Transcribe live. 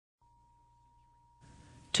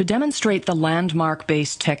To demonstrate the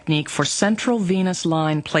landmark-based technique for central venous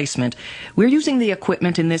line placement, we're using the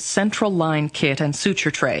equipment in this central line kit and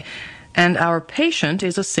suture tray, and our patient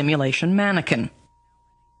is a simulation mannequin.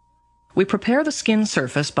 We prepare the skin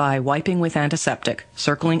surface by wiping with antiseptic,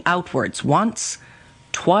 circling outwards once,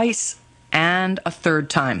 twice, and a third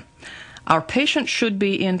time. Our patient should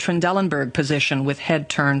be in Trendelenburg position with head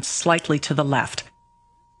turned slightly to the left.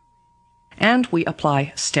 And we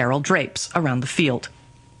apply sterile drapes around the field.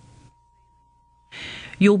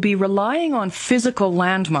 You'll be relying on physical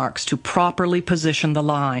landmarks to properly position the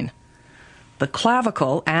line. The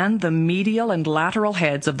clavicle and the medial and lateral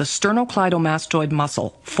heads of the sternocleidomastoid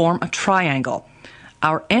muscle form a triangle.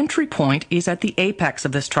 Our entry point is at the apex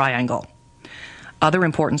of this triangle. Other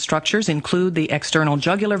important structures include the external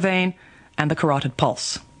jugular vein and the carotid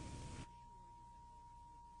pulse.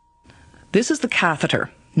 This is the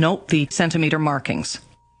catheter. Note the centimeter markings.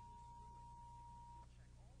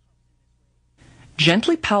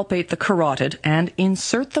 Gently palpate the carotid and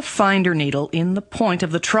insert the finder needle in the point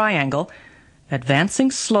of the triangle,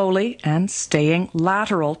 advancing slowly and staying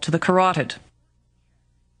lateral to the carotid.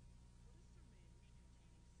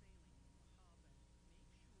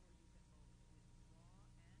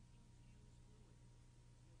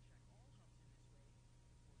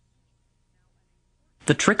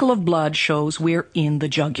 The trickle of blood shows we're in the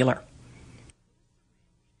jugular.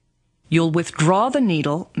 You'll withdraw the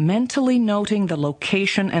needle, mentally noting the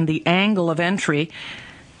location and the angle of entry,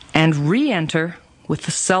 and re-enter with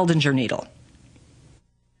the Seldinger needle.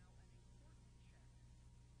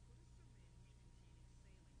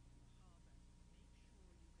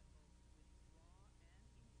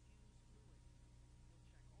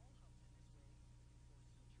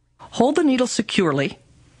 Hold the needle securely,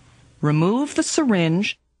 remove the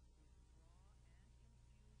syringe,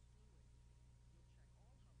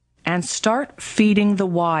 and start feeding the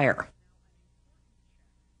wire.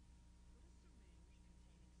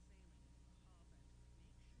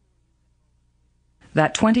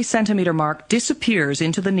 That 20 centimeter mark disappears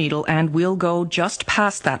into the needle and we'll go just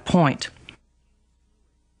past that point.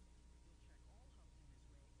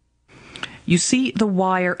 You see the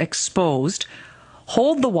wire exposed.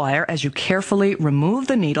 Hold the wire as you carefully remove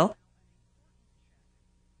the needle.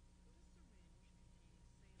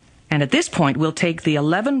 And at this point, we'll take the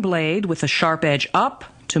 11 blade with the sharp edge up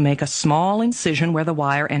to make a small incision where the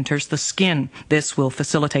wire enters the skin. This will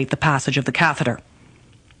facilitate the passage of the catheter.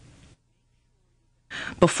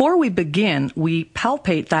 Before we begin, we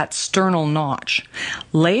palpate that sternal notch.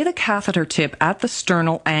 Lay the catheter tip at the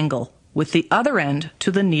sternal angle with the other end to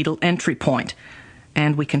the needle entry point.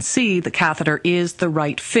 And we can see the catheter is the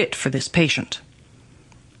right fit for this patient.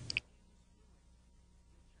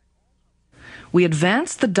 We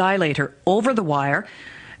advance the dilator over the wire,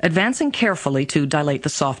 advancing carefully to dilate the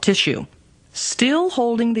soft tissue, still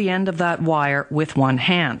holding the end of that wire with one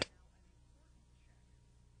hand.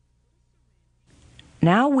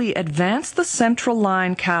 Now we advance the central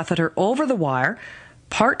line catheter over the wire,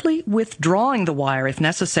 partly withdrawing the wire if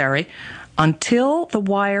necessary, until the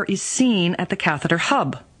wire is seen at the catheter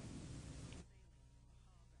hub.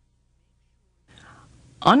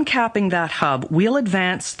 Uncapping that hub, we'll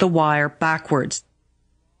advance the wire backwards.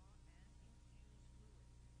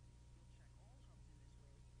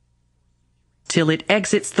 Till it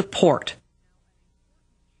exits the port.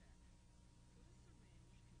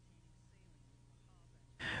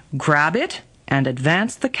 Grab it and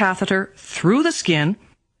advance the catheter through the skin.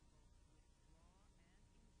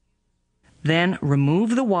 Then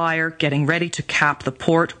remove the wire, getting ready to cap the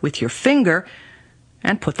port with your finger,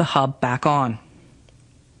 and put the hub back on.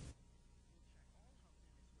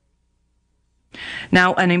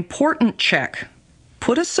 Now, an important check.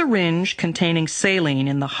 Put a syringe containing saline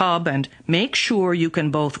in the hub and make sure you can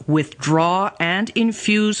both withdraw and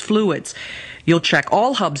infuse fluids. You'll check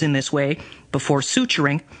all hubs in this way before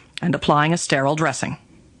suturing and applying a sterile dressing.